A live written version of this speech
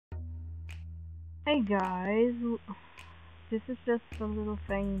Hey guys, this is just a little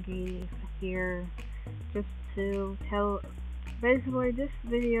thingy here, just to tell. Basically, this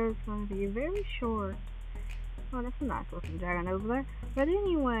video is going to be very short. Oh, that's a nice looking dragon over there. But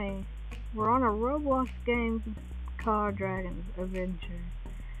anyway, we're on a Roblox game called Dragon's Adventure.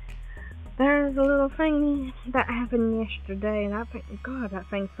 There's a little thing that happened yesterday, and I think, God, that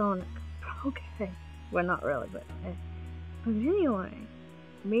thing's Sonic. Okay, well, not really, but anyway.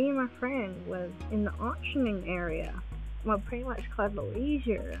 Me and my friend was in the auctioning area, well, pretty much Club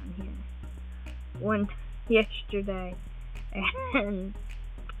Leisure around here, yesterday, and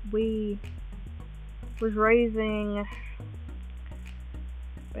we was raising,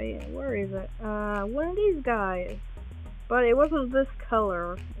 where is it, one of these guys, but it wasn't this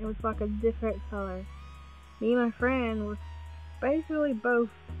color, it was like a different color. Me and my friend was basically both,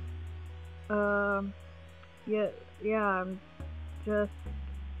 yeah, just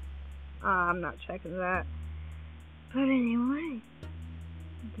I'm not checking that. But anyway,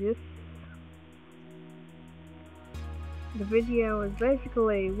 the video is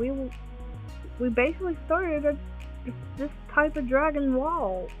basically we basically started this type of dragon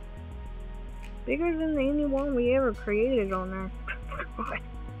wall, bigger than any one we ever created on our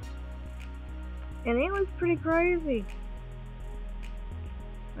and it was pretty crazy.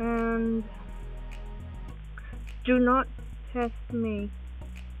 And do not test me,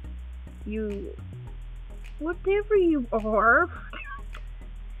 you, whatever you are.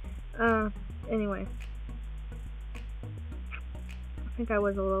 Anyway, I think I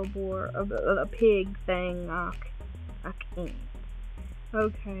was a little bored of a pig thing. I can't.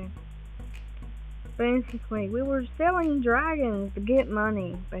 Okay. Basically, we were selling dragons to get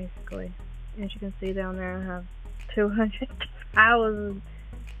money, basically. As you can see down there, I have 200,000.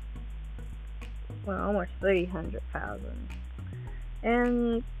 Well, almost 300,000.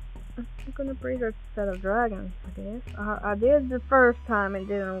 And I'm gonna breed a set of dragons, I guess. I did the first time, it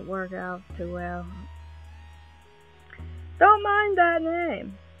didn't work out too well. Don't mind that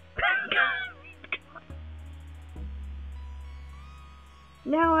name.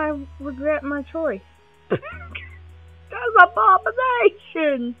 Now I regret my choice. That's an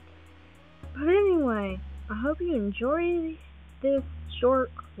abomination! But anyway, I hope you enjoy this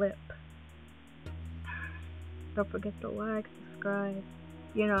short clip. Don't forget to like, subscribe,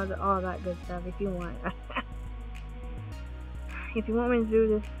 you know, all that good stuff if you want. If you want me to do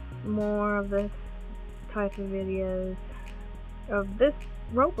this, more of this type of videos of this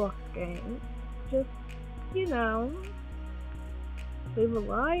Roblox game, just, you know, leave a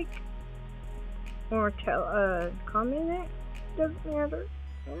like or comment it, doesn't matter.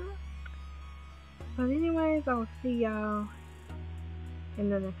 Yeah. But anyways, I'll see y'all in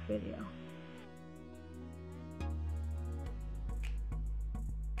the next video.